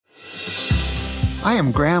I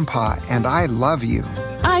am Grandpa, and I love you.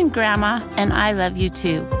 I'm Grandma, and I love you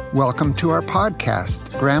too. Welcome to our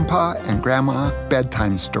podcast, Grandpa and Grandma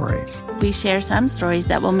Bedtime Stories. We share some stories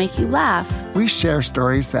that will make you laugh. We share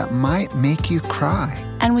stories that might make you cry.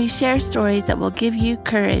 And we share stories that will give you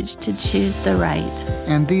courage to choose the right.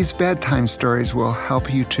 And these bedtime stories will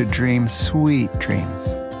help you to dream sweet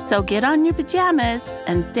dreams. So get on your pajamas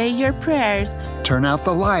and say your prayers. Turn out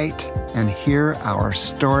the light and hear our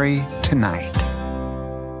story tonight.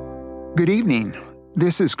 Good evening.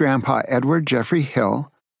 This is Grandpa Edward Jeffrey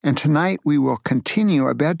Hill, and tonight we will continue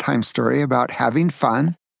a bedtime story about having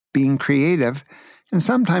fun, being creative, and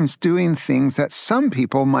sometimes doing things that some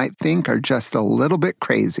people might think are just a little bit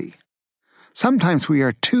crazy. Sometimes we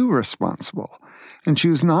are too responsible and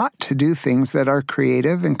choose not to do things that are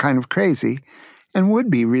creative and kind of crazy and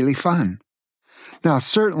would be really fun. Now,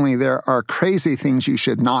 certainly there are crazy things you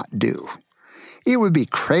should not do. It would be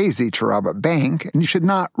crazy to rob a bank, and you should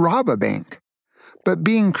not rob a bank. But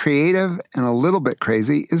being creative and a little bit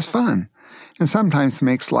crazy is fun, and sometimes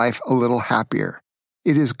makes life a little happier.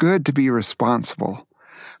 It is good to be responsible.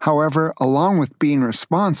 However, along with being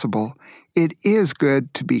responsible, it is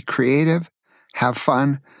good to be creative, have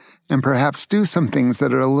fun, and perhaps do some things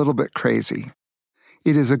that are a little bit crazy.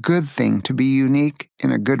 It is a good thing to be unique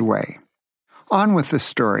in a good way. On with the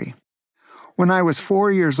story. When I was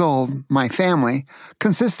 4 years old, my family,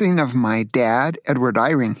 consisting of my dad, Edward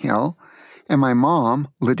Eyring Hill, and my mom,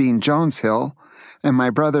 Ladine Jones Hill, and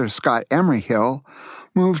my brother, Scott Emery Hill,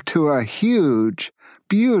 moved to a huge,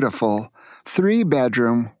 beautiful,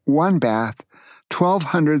 3-bedroom, 1-bath,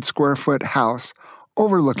 1,200 square foot house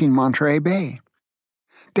overlooking Monterey Bay.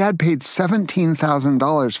 Dad paid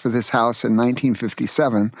 $17,000 for this house in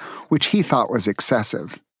 1957, which he thought was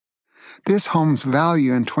excessive. This home's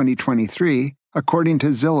value in 2023, according to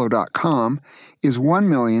Zillow.com, is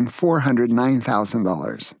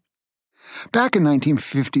 $1,409,000. Back in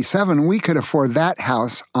 1957, we could afford that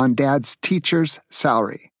house on Dad's teacher's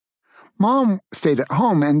salary. Mom stayed at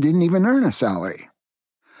home and didn't even earn a salary.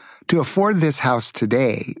 To afford this house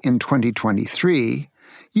today, in 2023,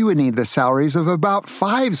 you would need the salaries of about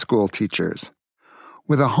 5 school teachers.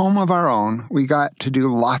 With a home of our own, we got to do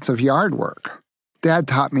lots of yard work. Dad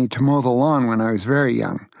taught me to mow the lawn when I was very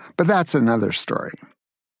young, but that's another story.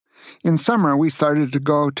 In summer, we started to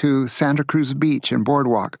go to Santa Cruz Beach and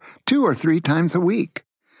Boardwalk 2 or 3 times a week.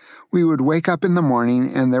 We would wake up in the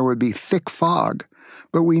morning and there would be thick fog,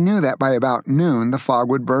 but we knew that by about noon the fog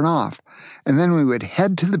would burn off, and then we would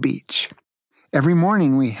head to the beach. Every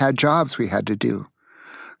morning we had jobs we had to do.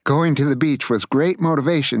 Going to the beach was great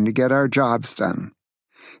motivation to get our jobs done.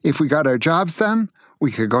 If we got our jobs done,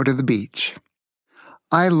 we could go to the beach.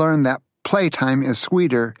 I learned that playtime is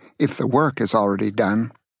sweeter if the work is already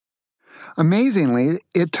done. Amazingly,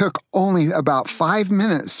 it took only about 5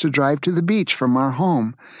 minutes to drive to the beach from our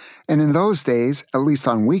home, and in those days, at least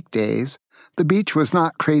on weekdays, the beach was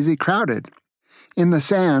not crazy crowded. In the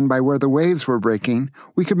sand by where the waves were breaking,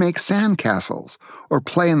 we could make sand castles or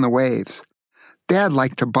play in the waves. Dad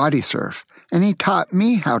liked to body surf, and he taught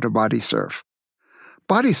me how to body surf.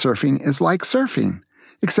 Body surfing is like surfing,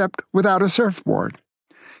 except without a surfboard.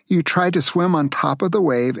 You try to swim on top of the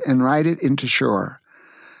wave and ride it into shore.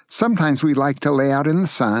 Sometimes we liked to lay out in the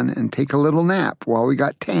sun and take a little nap while we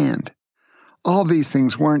got tanned. All these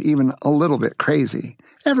things weren't even a little bit crazy.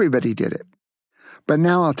 Everybody did it. But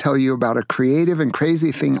now I'll tell you about a creative and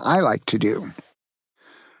crazy thing I like to do.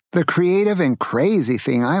 The creative and crazy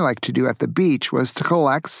thing I like to do at the beach was to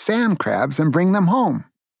collect sand crabs and bring them home.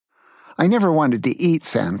 I never wanted to eat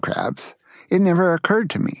sand crabs. It never occurred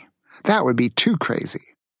to me. That would be too crazy.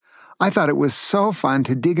 I thought it was so fun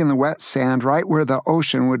to dig in the wet sand right where the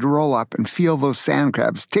ocean would roll up and feel those sand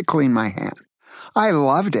crabs tickling my hand. I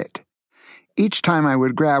loved it. Each time I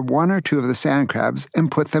would grab 1 or 2 of the sand crabs and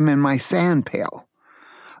put them in my sand pail.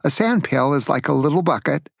 A sand pail is like a little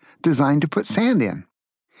bucket designed to put sand in.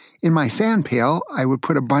 In my sand pail, I would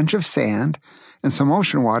put a bunch of sand and some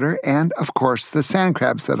ocean water and, of course, the sand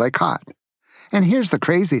crabs that I caught. And here's the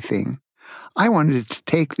crazy thing. I wanted to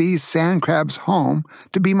take these sand crabs home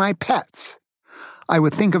to be my pets. I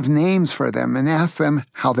would think of names for them and ask them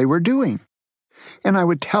how they were doing. And I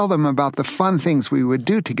would tell them about the fun things we would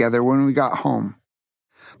do together when we got home.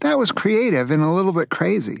 That was creative and a little bit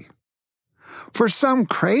crazy. For some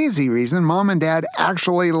crazy reason, Mom and Dad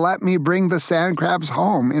actually let me bring the sand crabs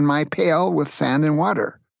home in my pail with sand and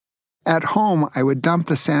water. At home, I would dump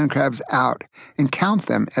the sand crabs out and count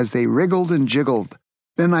them as they wriggled and jiggled.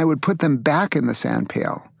 Then I would put them back in the sand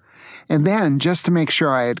pail. And then, just to make sure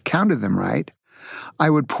I had counted them right, I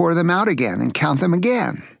would pour them out again and count them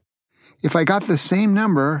again. If I got the same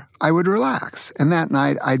number, I would relax, and that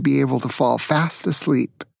night I'd be able to fall fast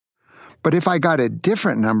asleep. But if I got a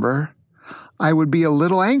different number, I would be a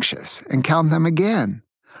little anxious and count them again.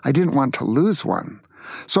 I didn't want to lose one.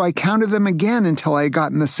 So I counted them again until I had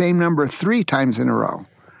gotten the same number 3 times in a row.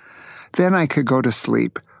 Then I could go to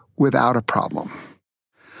sleep without a problem.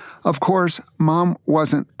 Of course, Mom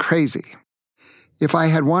wasn't crazy. If I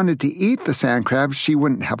had wanted to eat the sand crabs, she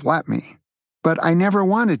wouldn't have let me. But I never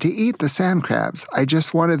wanted to eat the sand crabs. I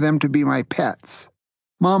just wanted them to be my pets.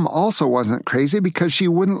 Mom also wasn't crazy because she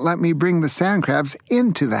wouldn't let me bring the sand crabs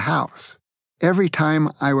into the house. Every time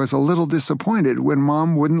I was a little disappointed when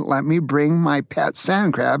Mom wouldn't let me bring my pet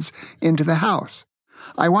sand crabs into the house.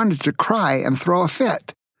 I wanted to cry and throw a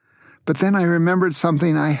fit. But then I remembered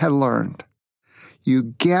something I had learned. You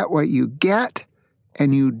get what you get,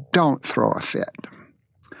 and you don't throw a fit.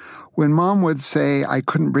 When Mom would say I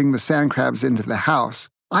couldn't bring the sand crabs into the house,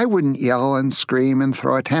 I wouldn't yell and scream and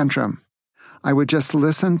throw a tantrum. I would just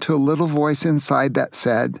listen to a little voice inside that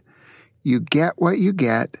said, you get what you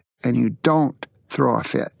get, and you don't throw a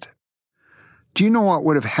fit. Do you know what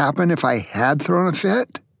would have happened if I had thrown a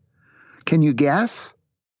fit? Can you guess?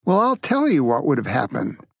 Well, I'll tell you what would have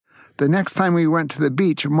happened. The next time we went to the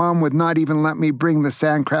beach, Mom would not even let me bring the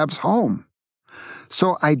sand crabs home.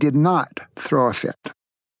 So I did not throw a fit.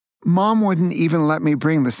 Mom wouldn't even let me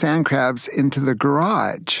bring the sand crabs into the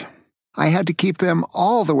garage. I had to keep them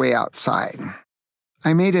all the way outside.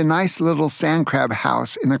 I made a nice little sand crab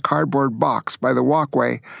house in a cardboard box by the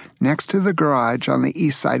walkway next to the garage on the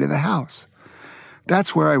east side of the house.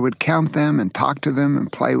 That's where I would count them and talk to them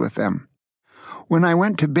and play with them. When I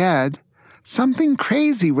went to bed, something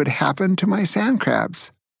crazy would happen to my sand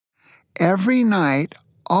crabs. Every night,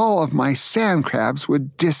 all of my sand crabs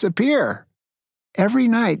would disappear. Every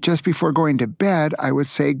night, just before going to bed, I would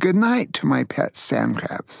say goodnight to my pet sand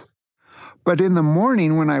crabs. But in the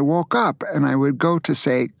morning when I woke up and I would go to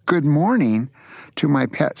say good morning to my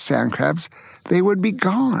pet sand crabs, they would be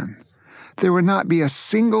gone. There would not be a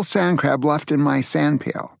single sand crab left in my sand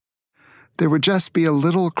pail. There would just be a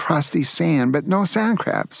little crusty sand, but no sand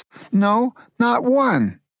crabs. No, not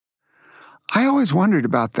one. I always wondered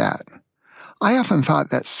about that. I often thought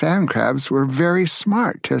that sand crabs were very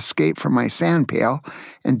smart to escape from my sand pail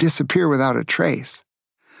and disappear without a trace.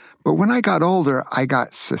 But when I got older, I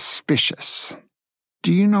got suspicious.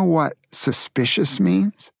 Do you know what suspicious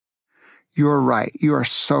means? You're right. You are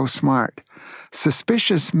so smart.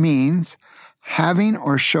 Suspicious means having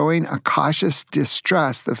or showing a cautious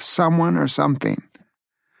distrust of someone or something.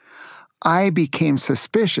 I became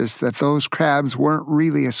suspicious that those crabs weren't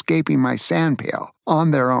really escaping my sand pail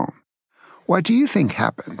on their own. What do you think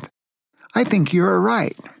happened? I think you're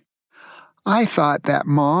right. I thought that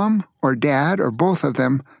Mom or Dad or both of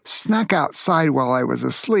them snuck outside while I was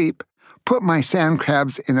asleep, put my sand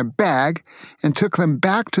crabs in a bag, and took them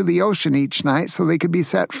back to the ocean each night so they could be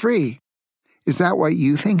set free. Is that what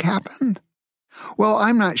you think happened? Well,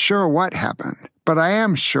 I'm not sure what happened, but I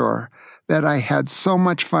am sure that I had so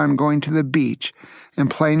much fun going to the beach and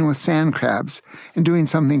playing with sand crabs and doing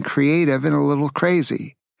something creative and a little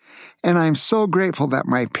crazy. And I'm so grateful that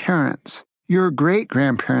my parents, your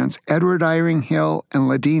great-grandparents, Edward Eyring Hill and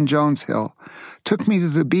Ladine Jones Hill, took me to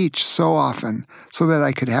the beach so often so that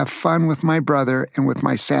I could have fun with my brother and with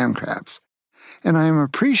my sand crabs. And I am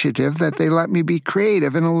appreciative that they let me be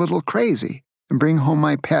creative and a little crazy and bring home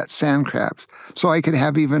my pet sand crabs so I could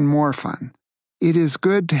have even more fun. It is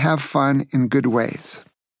good to have fun in good ways.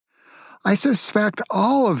 I suspect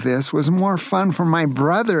all of this was more fun for my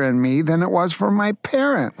brother and me than it was for my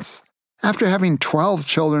parents. After having 12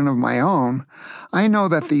 children of my own, I know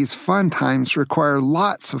that these fun times require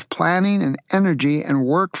lots of planning and energy and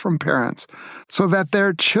work from parents so that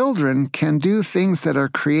their children can do things that are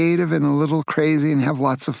creative and a little crazy and have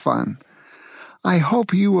lots of fun. I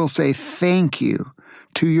hope you will say thank you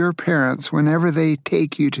to your parents whenever they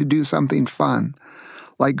take you to do something fun,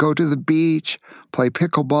 like go to the beach, play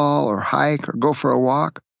pickleball or hike or go for a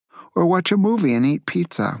walk, or watch a movie and eat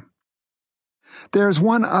pizza. There's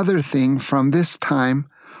one other thing from this time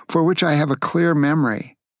for which I have a clear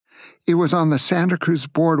memory. It was on the Santa Cruz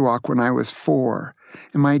boardwalk when I was 4,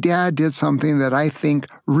 and my dad did something that I think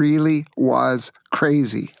really was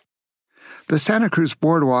crazy. The Santa Cruz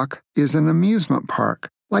boardwalk is an amusement park,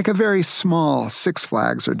 like a very small Six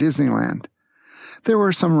Flags or Disneyland. There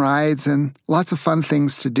were some rides and lots of fun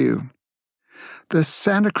things to do. The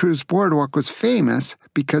Santa Cruz boardwalk was famous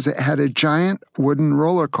because it had a giant wooden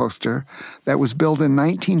roller coaster that was built in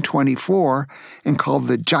 1924 and called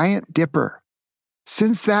the Giant Dipper.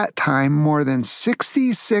 Since that time, more than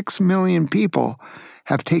 66 million people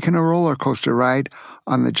have taken a roller coaster ride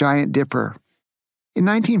on the Giant Dipper. In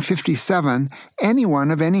 1957, anyone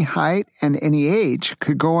of any height and any age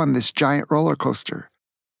could go on this giant roller coaster.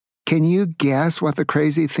 Can you guess what the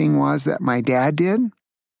crazy thing was that my dad did?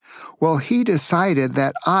 Well, he decided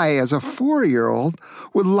that I, as a 4-year-old,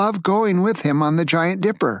 would love going with him on the Giant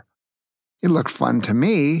Dipper. It looked fun to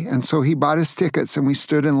me, and so he bought us tickets and we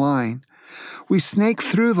stood in line. We snaked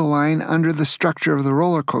through the line under the structure of the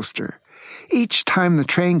roller coaster. Each time the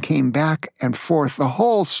train came back and forth, the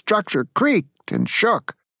whole structure creaked and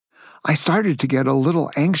shook. I started to get a little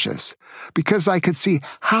anxious because I could see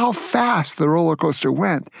how fast the roller coaster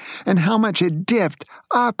went and how much it dipped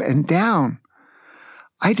up and down.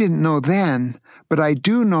 I didn't know then, but I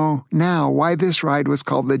do know now why this ride was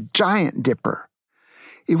called the Giant Dipper.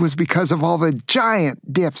 It was because of all the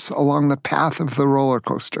giant dips along the path of the roller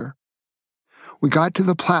coaster. We got to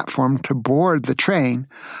the platform to board the train,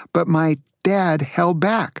 but my dad held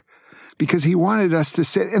back because he wanted us to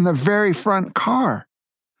sit in the very front car.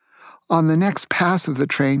 On the next pass of the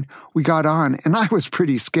train, we got on, and I was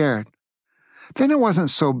pretty scared. Then it wasn't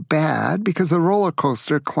so bad because the roller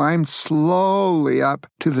coaster climbed slowly up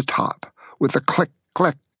to the top with the click,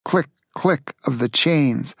 click, click, click of the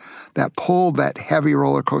chains that pulled that heavy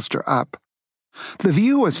roller coaster up. The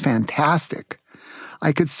view was fantastic.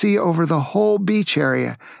 I could see over the whole beach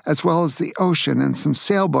area, as well as the ocean and some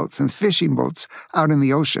sailboats and fishing boats out in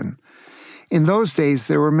the ocean. In those days,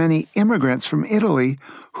 there were many immigrants from Italy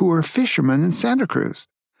who were fishermen in Santa Cruz.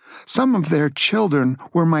 Some of their children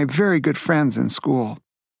were my very good friends in school.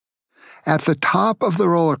 At the top of the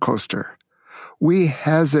roller coaster, we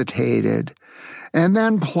hesitated and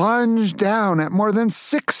then plunged down at more than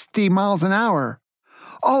 60 miles an hour.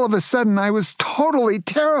 All of a sudden, I was totally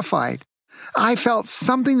terrified. I felt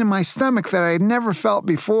something in my stomach that I had never felt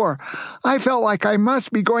before. I felt like I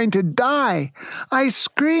must be going to die. I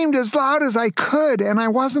screamed as loud as I could, and I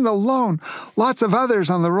wasn't alone. Lots of others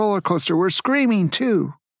on the roller coaster were screaming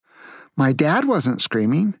too. My dad wasn't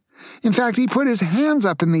screaming. In fact, he put his hands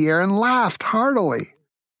up in the air and laughed heartily.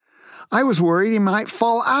 I was worried he might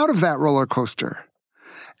fall out of that roller coaster.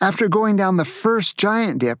 After going down the first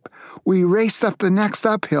giant dip, we raced up the next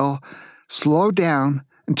uphill, slowed down,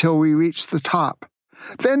 until we reached the top.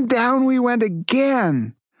 Then down we went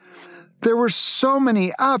again. There were so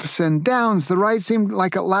many ups and downs, the ride seemed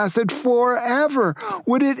like it lasted forever.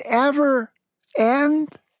 Would it ever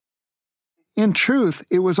end? In truth,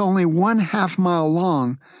 it was only 1/2 mile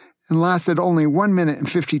long and lasted only 1 minute and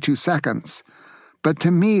 52 seconds. But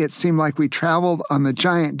to me, it seemed like we traveled on the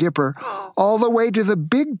Giant Dipper all the way to the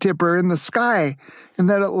Big Dipper in the sky, and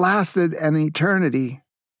that it lasted an eternity.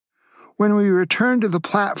 When we returned to the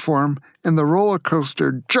platform and the roller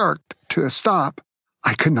coaster jerked to a stop,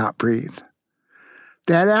 I could not breathe.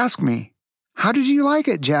 Dad asked me, "How did you like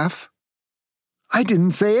it, Jeff?" I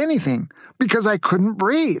didn't say anything because I couldn't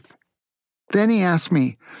breathe. Then he asked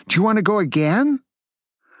me, "Do you want to go again?"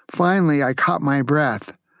 Finally, I caught my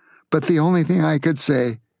breath, but the only thing I could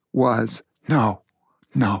say was, "No,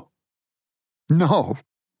 no, no,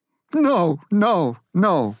 no, no,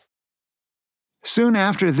 no." Soon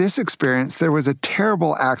after this experience, there was a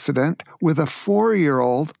terrible accident with a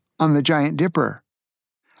 4-year-old on the Giant Dipper.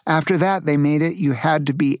 After that, they made it you had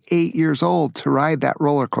to be 8 years old to ride that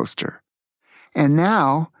roller coaster. And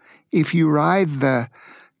now, if you ride the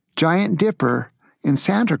Giant Dipper in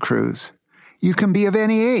Santa Cruz, you can be of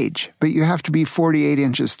any age, but you have to be 48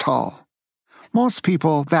 inches tall. Most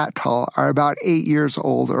people that tall are about 8 years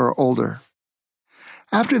old or older.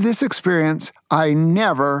 After this experience, I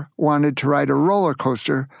never wanted to ride a roller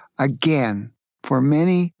coaster again for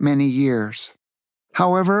many, many years.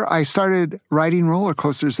 However, I started riding roller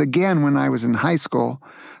coasters again when I was in high school,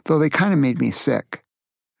 though they kind of made me sick.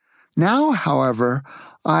 Now, however,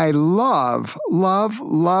 I love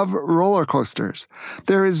roller coasters.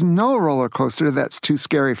 There is no roller coaster that's too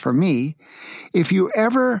scary for me. If you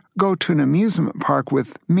ever go to an amusement park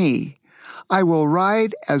with me, I will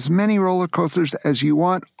ride as many roller coasters as you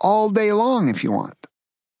want all day long if you want.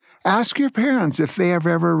 Ask your parents if they have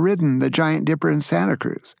ever ridden the Giant Dipper in Santa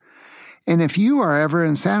Cruz. And if you are ever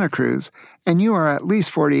in Santa Cruz and you are at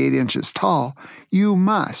least 48 inches tall, you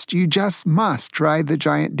just must ride the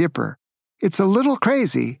Giant Dipper. It's a little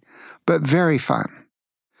crazy, but very fun.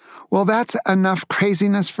 Well, that's enough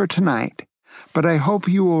craziness for tonight, but I hope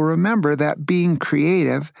you will remember that being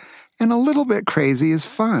creative and a little bit crazy is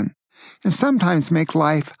fun, and sometimes make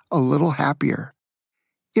life a little happier.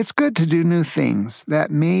 It's good to do new things that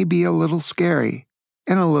may be a little scary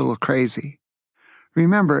and a little crazy.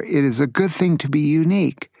 Remember, it is a good thing to be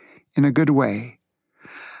unique in a good way.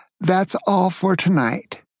 That's all for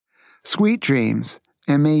tonight. Sweet dreams,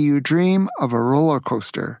 and may you dream of a roller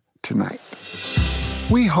coaster tonight.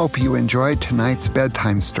 We hope you enjoyed tonight's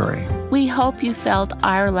bedtime story. We hope you felt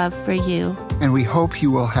our love for you. And we hope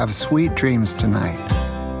you will have sweet dreams tonight.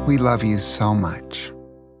 We love you so much.